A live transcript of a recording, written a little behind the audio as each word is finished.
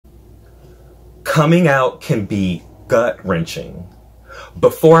Coming out can be gut-wrenching.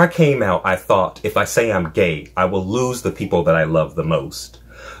 Before I came out, I thought if I say I'm gay, I will lose the people that I love the most.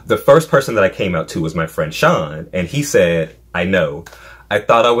 The first person that I came out to was my friend Sean, and he said, I know. I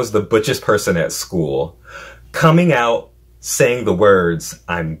thought I was the butchest person at school. Coming out, saying the words,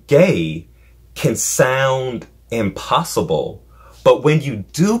 I'm gay, can sound impossible. But when you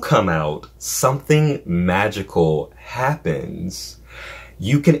do come out, something magical happens.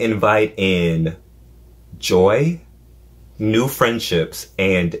 You can invite in joy, new friendships,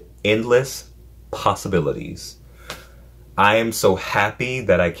 and endless possibilities. I am so happy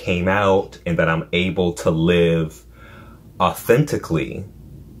that I came out and that I'm able to live authentically.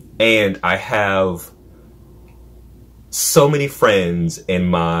 And I have so many friends in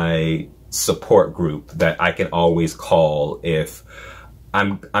my support group that I can always call if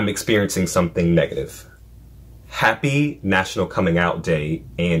I'm experiencing something negative. Happy National Coming Out Day,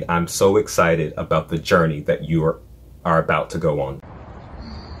 and I'm so excited about the journey that you are about to go on.